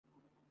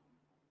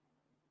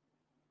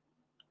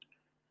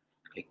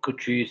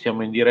Eccoci,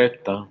 siamo in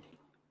diretta.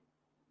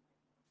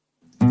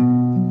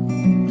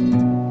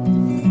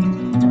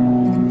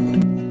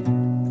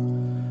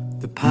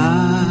 The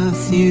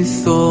path you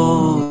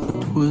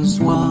thought was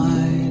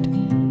wide,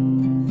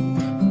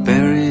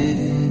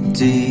 buried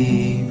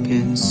deep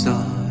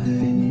inside,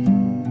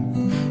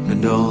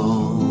 and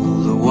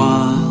all the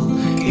while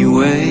you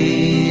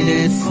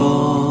waited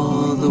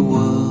for the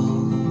world.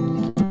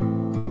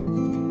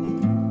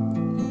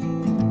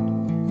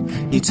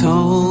 You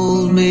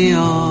told me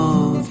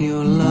of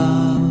your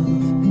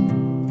love,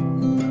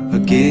 a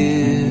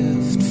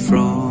gift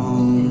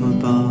from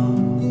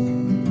above,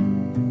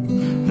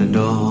 and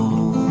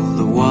all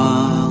the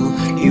while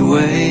you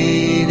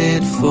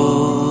waited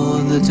for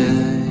the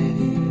day,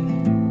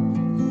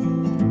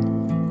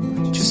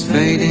 just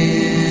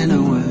fading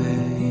away.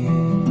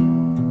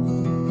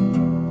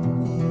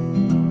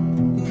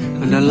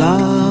 And I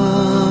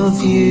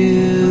love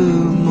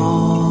you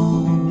more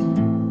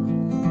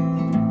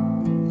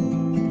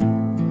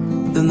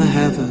than the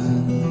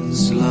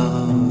heavens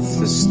love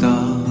the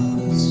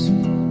stars.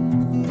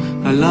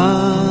 I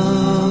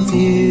love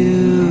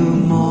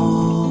you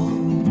more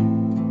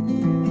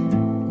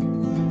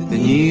than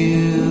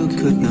you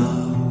could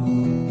know.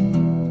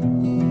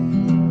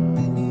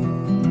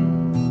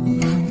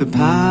 The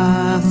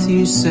path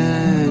you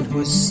said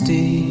was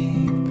steep,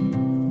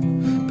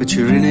 but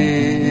you're in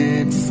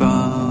it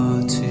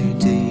far too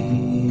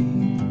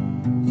deep.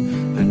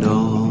 And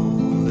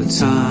all the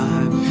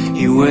time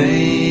you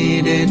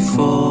waited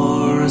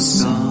for a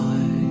sign.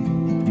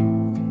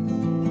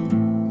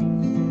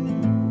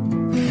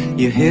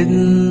 You're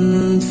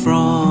hidden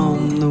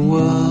from the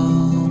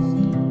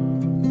world,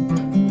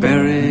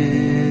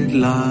 buried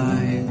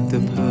like the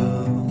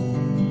pearl.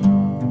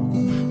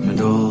 And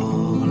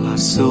all I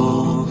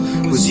saw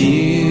was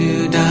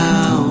you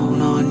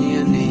down on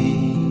your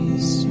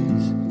knees,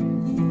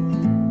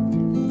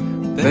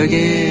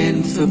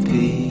 begging for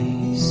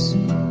peace.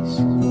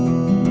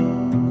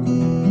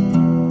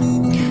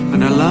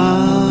 And I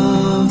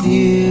love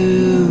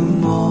you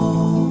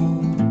more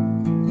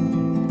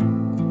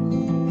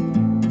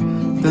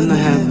than the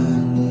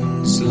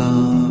heavens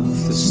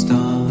love the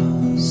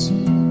stars.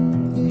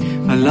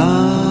 I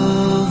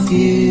love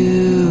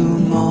you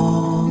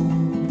more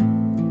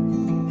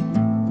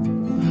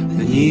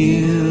than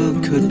you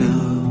could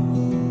know.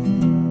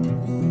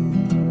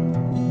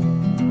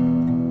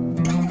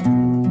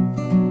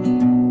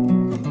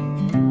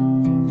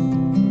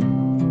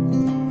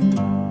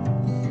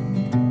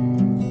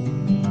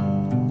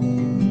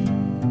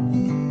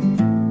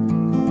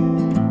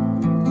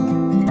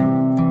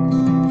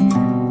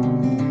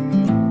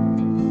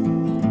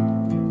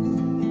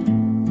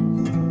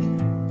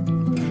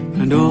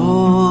 And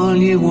all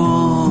you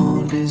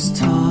want is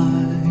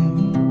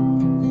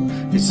time.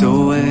 It's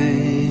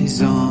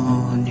always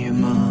on your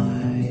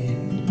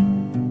mind.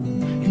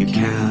 You're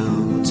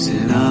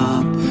counting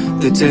up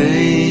the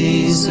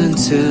days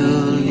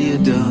until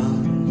you're done.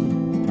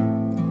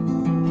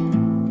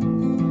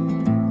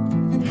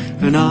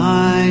 And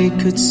I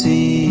could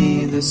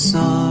see the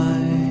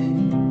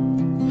sign.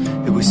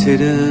 It was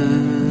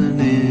hidden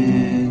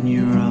in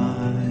your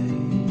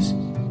eyes.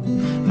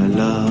 I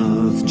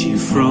loved you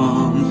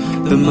from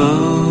the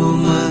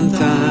moment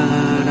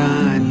that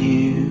I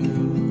knew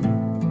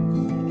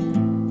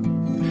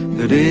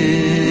that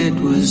it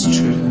was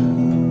true.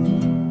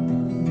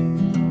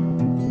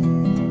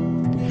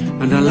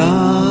 And I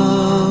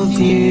love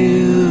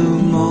you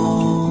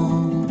more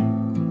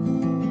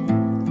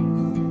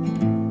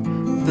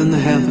than the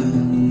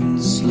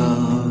heavens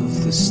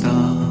love the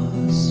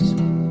stars.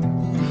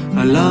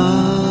 I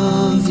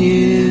love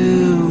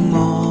you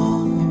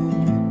more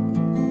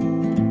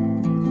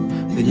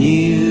than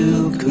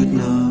you could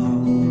know.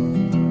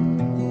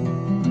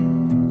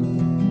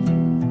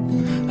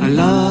 I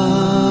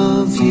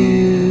love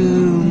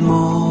you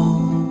more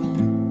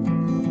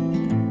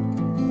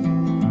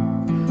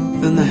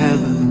than the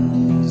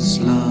heavens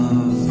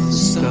love the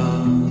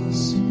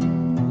stars.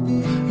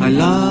 I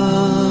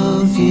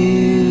love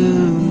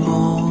you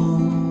more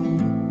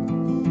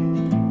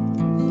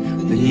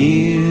than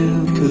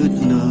you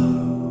could know.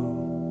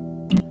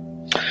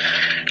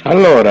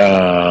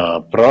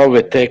 Allora,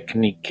 prove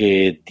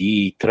tecniche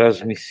di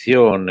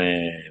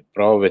trasmissione,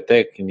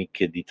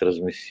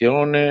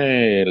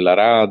 la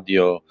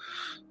radio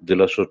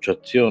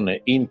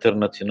dell'Associazione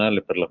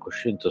Internazionale per la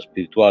Coscienza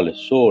Spirituale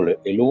Sole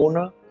e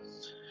Luna,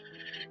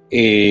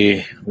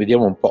 e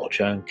vediamo un po',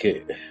 c'è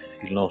anche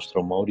il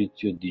nostro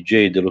Maurizio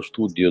DJ dello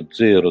studio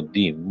 0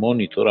 di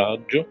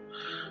monitoraggio.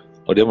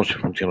 Vediamo se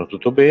funziona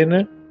tutto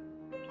bene,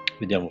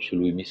 vediamo se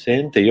lui mi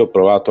sente. Io ho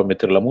provato a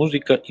mettere la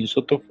musica in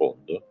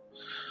sottofondo.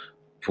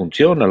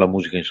 Funziona la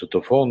musica in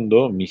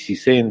sottofondo? Mi si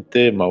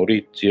sente,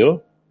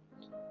 Maurizio?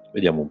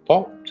 Vediamo un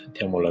po',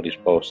 sentiamo la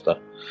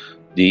risposta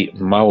di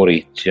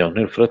Maurizio.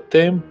 Nel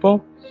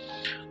frattempo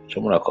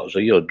facciamo una cosa,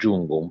 io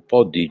aggiungo un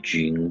po' di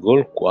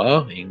jingle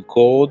qua in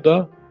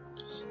coda.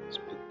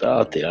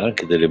 Aspettate,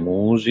 anche delle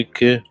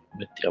musiche,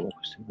 mettiamo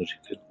queste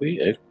musiche qui,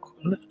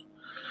 eccole.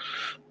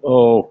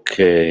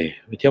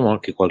 Ok, mettiamo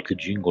anche qualche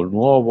jingle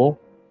nuovo.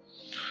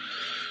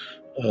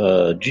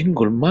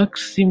 Jingle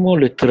Massimo,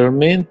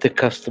 letteralmente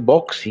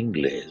Castbox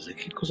inglese.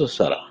 Che cosa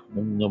sarà?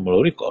 Non me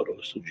lo ricordo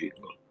questo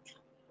jingle.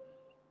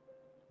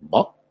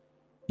 Boh,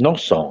 no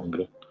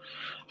song.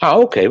 Ah,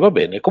 ok, va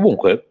bene.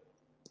 Comunque,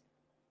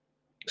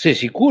 sei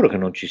sicuro che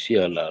non ci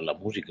sia la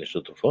musica in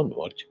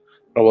sottofondo oggi?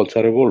 Provo a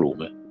alzare il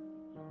volume.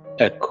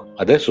 Ecco,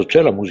 adesso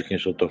c'è la musica in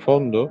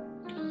sottofondo?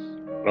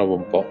 Provo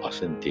un po' a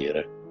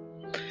sentire.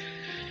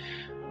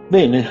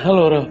 Bene,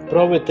 allora,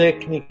 prove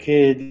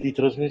tecniche di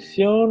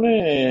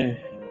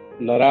trasmissione.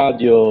 La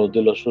radio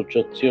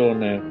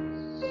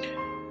dell'associazione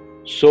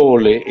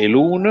Sole e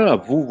Luna,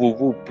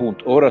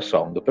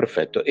 www.orasound,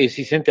 perfetto. E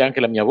si sente anche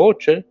la mia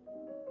voce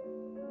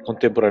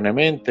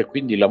contemporaneamente,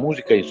 quindi la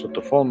musica in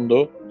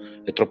sottofondo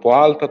è troppo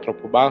alta,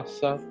 troppo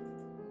bassa?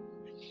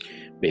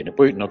 Bene,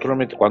 poi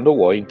naturalmente quando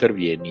vuoi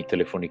intervieni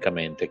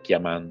telefonicamente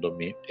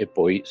chiamandomi e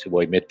poi se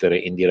vuoi mettere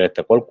in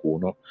diretta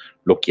qualcuno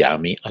lo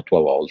chiami a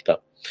tua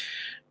volta.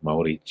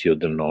 Maurizio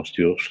del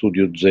nostro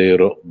Studio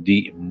Zero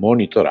di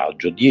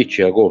monitoraggio,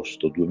 10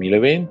 agosto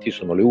 2020,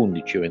 sono le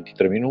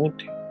 11:23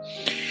 minuti,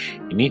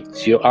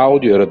 inizio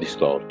audio era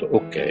distorto,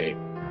 ok.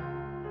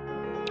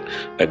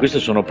 Queste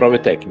sono prove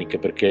tecniche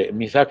perché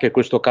mi sa che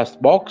questo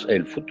Castbox è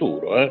il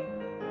futuro,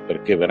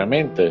 perché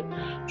veramente,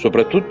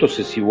 soprattutto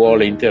se si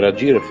vuole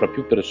interagire fra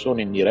più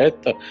persone in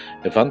diretta,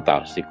 è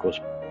fantastico.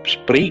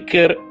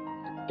 Spreaker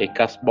e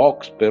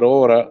Castbox per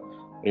ora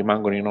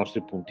rimangono i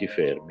nostri punti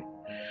fermi.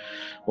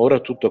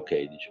 Ora tutto ok,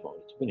 dice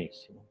Maurizio.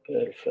 Benissimo,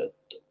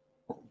 perfetto.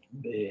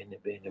 Bene.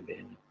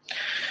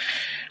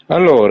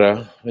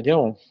 Allora,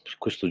 vediamo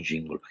questo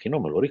jingle, perché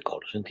non me lo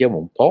ricordo. Sentiamo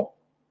un po'.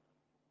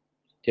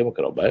 Sentiamo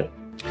che roba è.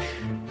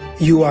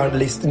 You are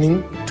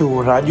listening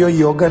to Radio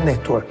Yoga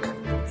Network,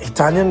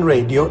 Italian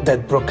radio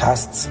that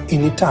broadcasts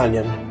in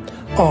Italian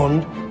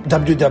on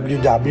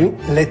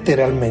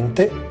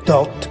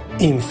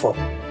www.letteralmente.info.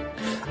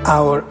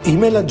 Our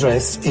email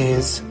address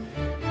is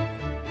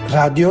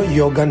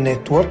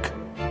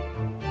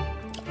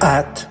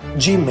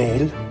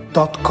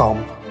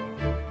radioyoganetwork@gmail.com.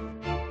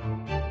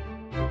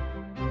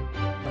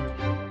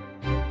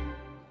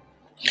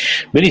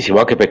 Benissimo,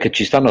 anche perché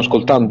ci stanno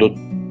ascoltando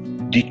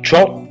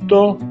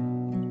 18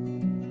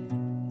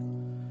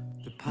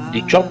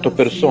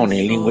 persone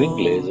in lingua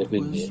inglese,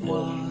 quindi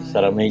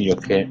sarà meglio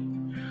che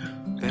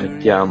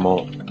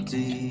mettiamo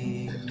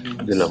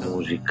della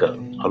musica.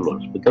 Allora,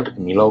 aspettate che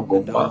mi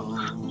loggo qua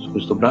su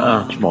questo brano.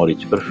 Ah,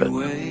 Maurizio,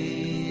 perfetto.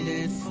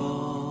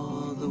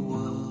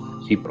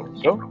 Sì,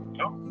 pronto?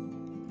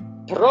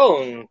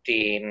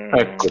 Pronti?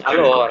 Eccoci.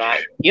 Allora,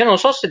 io non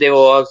so se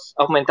devo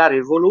aumentare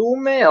il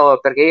volume o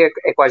perché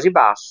è quasi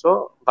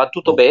basso. Va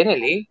tutto bene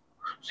lì?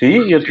 Sì,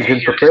 io ti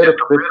sento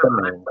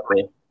perfettamente.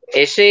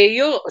 E se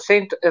io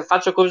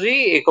faccio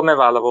così, come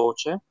va la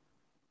voce?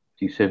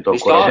 Ti sento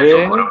ancora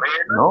Distorce? bene?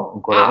 No,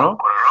 ancora no.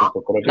 Sento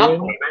ancora No,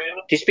 bene.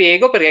 ti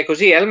spiego perché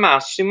così è al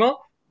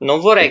massimo.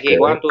 Non vorrei Ok. che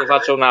quando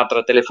faccio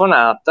un'altra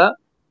telefonata,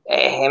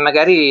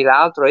 magari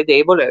l'altro è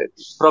debole.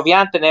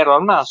 Proviamo a tenerlo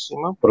al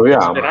massimo.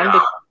 Proviamo.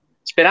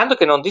 Sperando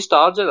che non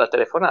distorge la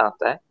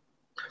telefonata.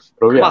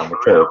 Proviamo,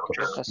 certo.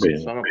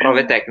 Sono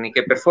prove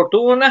tecniche, per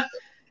fortuna.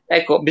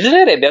 Ecco,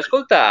 bisognerebbe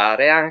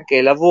ascoltare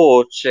anche la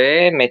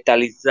voce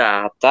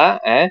metallizzata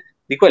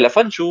di quella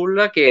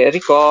fanciulla che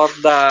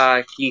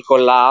ricorda chi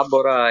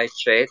collabora,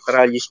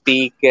 eccetera, gli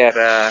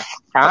speaker.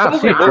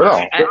 Sì, però.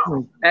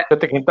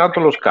 Aspetta che intanto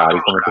lo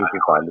scarico, come tutti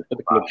quelli.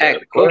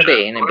 Ecco,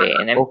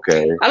 bene.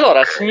 Ok.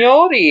 Allora,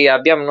 signori,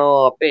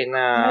 abbiamo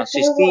appena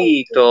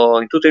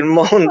assistito in tutto il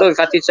mondo,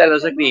 infatti c'è la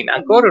Sagrina,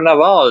 ancora una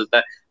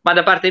volta, ma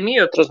da parte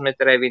mia io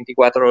trasmetterei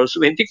 24 ore su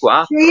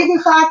 24. Sì,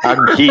 difatti.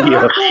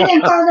 Anch'io.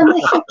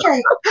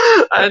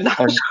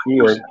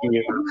 Anch'io.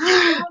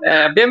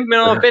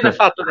 Abbiamo appena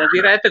fatto una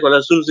diretta con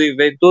la Susi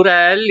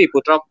Venturelli,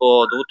 purtroppo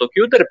ho dovuto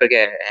chiudere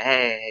perché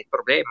il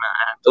problema,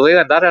 doveva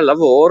andare al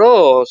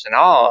lavoro, se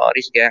no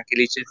rischia anche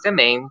il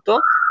licenziamento.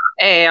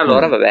 E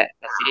allora, vabbè,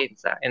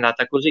 pazienza, è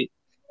andata così.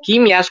 Chi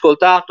mi ha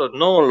ascoltato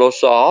non lo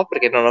so,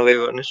 perché non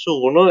avevo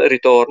nessuno.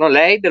 Ritorno.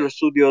 Lei dello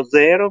Studio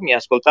Zero mi ha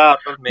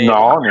ascoltato almeno?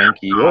 No,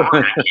 neanch'io.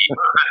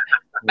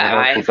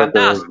 Ma è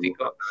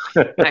fantastico.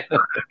 Ecco,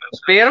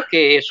 spero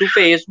che su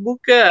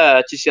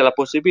Facebook ci sia la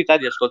possibilità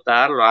di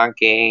ascoltarlo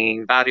anche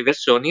in varie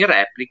versioni in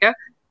replica,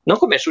 non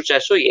come è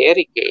successo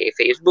ieri che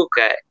Facebook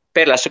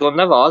per la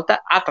seconda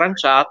volta ha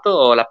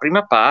tranciato la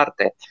prima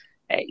parte.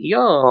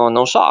 Io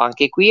non so,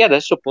 anche qui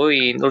adesso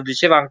poi lo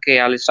diceva anche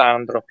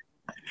Alessandro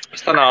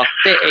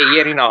stanotte e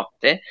ieri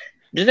notte,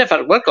 bisogna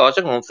fare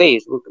qualcosa con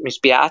Facebook. Mi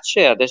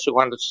spiace, adesso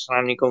quando ci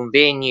saranno i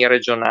convegni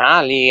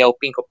regionali a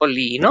Pinco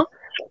Pollino,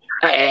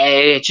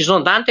 ci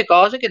sono tante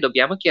cose che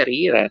dobbiamo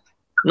chiarire,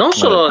 non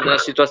solo della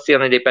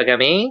situazione dei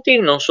pagamenti,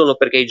 non solo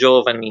perché i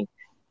giovani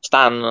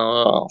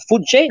stanno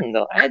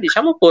fuggendo,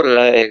 diciamo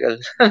pure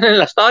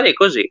la storia è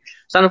così,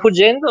 stanno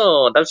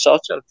fuggendo dal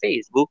social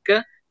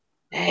Facebook.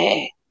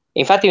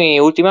 Infatti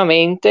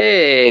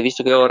ultimamente,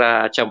 visto che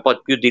ora c'è un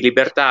po' più di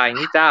libertà in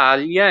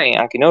Italia e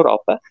anche in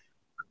Europa,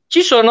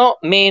 ci sono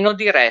meno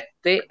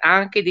dirette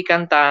anche di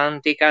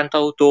cantanti,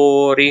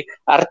 cantautori,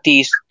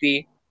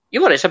 artisti. Io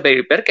vorrei sapere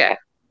il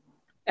perché.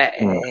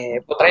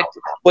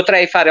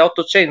 Potrei fare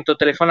 800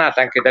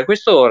 telefonate anche da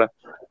quest'ora,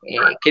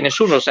 che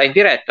nessuno sa in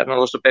diretta, non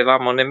lo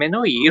sapevamo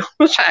nemmeno io.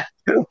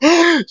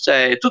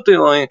 Cioè, tutto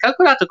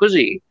calcolato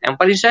così, è un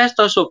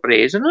palinsesto a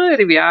sorpresa. Noi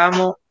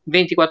arriviamo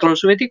 24 ore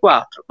su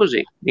 24,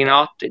 così, di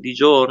notte, di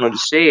giorno, di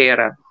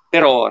sera,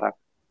 per ora.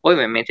 Poi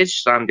ovviamente ci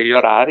saranno degli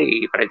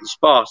orari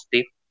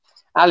predisposti.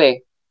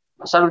 Ale,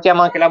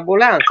 salutiamo anche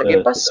l'ambulanza che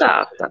è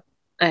passata.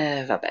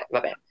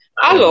 Vabbè.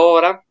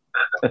 Allora,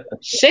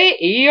 se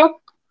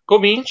io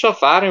comincio a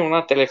fare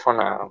una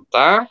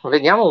telefonata,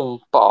 vediamo un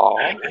po'.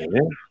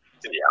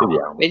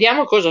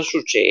 Vediamo cosa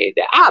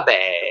succede.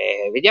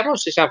 Vediamo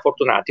se siamo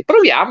fortunati.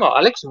 Proviamo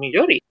Alex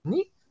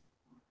Migliorini.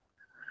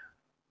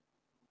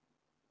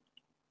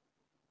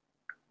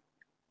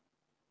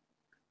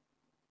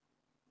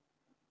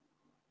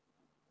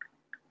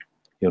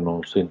 Io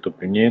non sento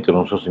più niente,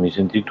 non so se mi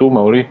senti tu,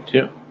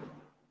 Maurizio.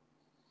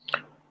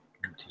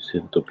 Non ti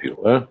sento più,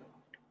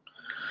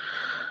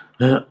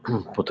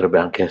 Potrebbe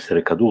anche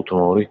essere caduto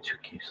Maurizio,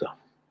 chissà.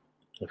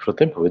 Nel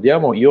frattempo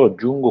vediamo, io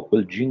aggiungo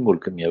quel jingle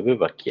che mi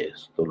aveva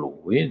chiesto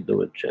lui.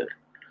 Dove c'è?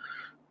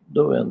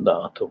 Dove è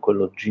andato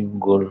quello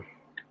jingle?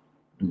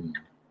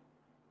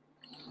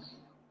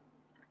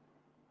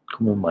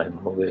 Come mai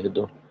non lo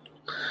vedo?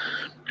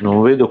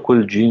 Non vedo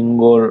quel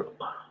jingle.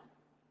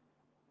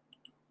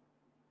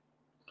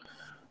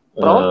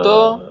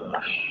 Pronto?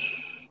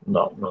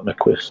 No, non è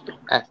questo.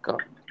 Ecco,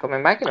 come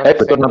mai che non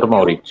Ecco, è tornato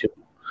Maurizio.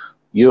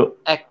 Io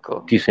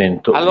ti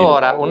sento.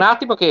 Allora, un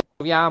attimo che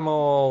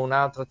proviamo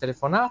un'altra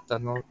telefonata.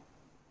 No?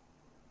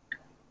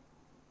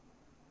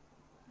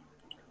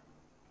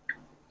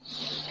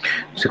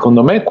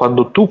 Secondo me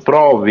quando tu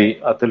provi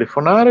a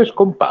telefonare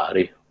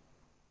scompari.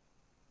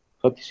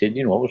 Infatti sei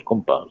di nuovo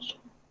scomparso.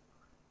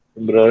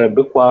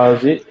 Sembrerebbe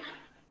quasi.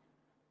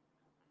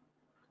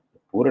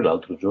 Eppure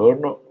l'altro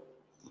giorno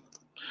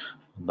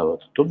andava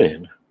tutto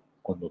bene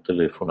quando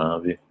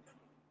telefonavi.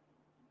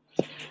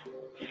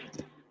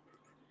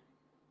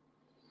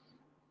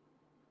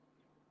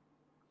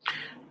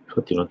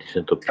 Infatti non ti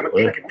sento più.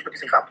 Che gusto ti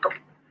sei fatto?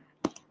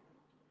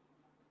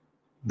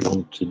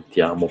 Non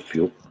sentiamo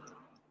più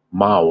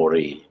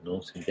Mauri,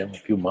 non sentiamo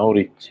più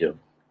Maurizio.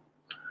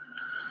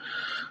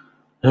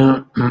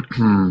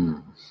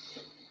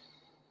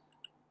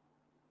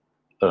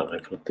 Allora,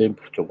 nel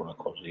frattempo facciamo una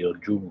cosa, io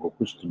aggiungo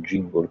questo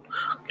jingle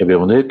che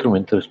abbiamo detto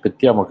mentre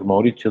aspettiamo che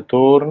Maurizio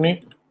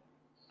torni.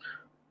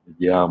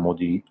 Vediamo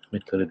di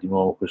mettere di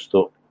nuovo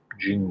questo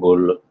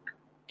jingle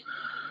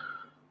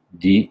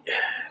di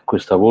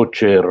questa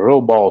voce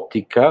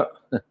robotica,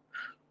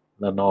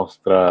 la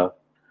nostra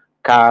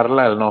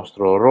Carla, il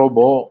nostro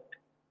robot.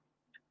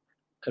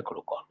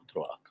 Eccolo qua, l'ho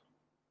trovato.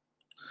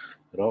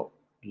 Però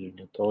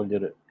bisogna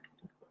togliere.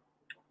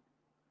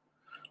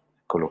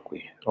 Eccolo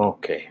qui,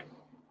 ok.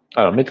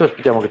 Allora, mentre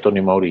aspettiamo che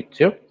torni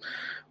Maurizio,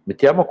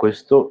 mettiamo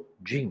questo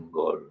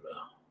jingle.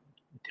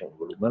 Mettiamo il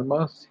volume al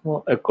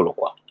massimo, eccolo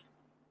qua.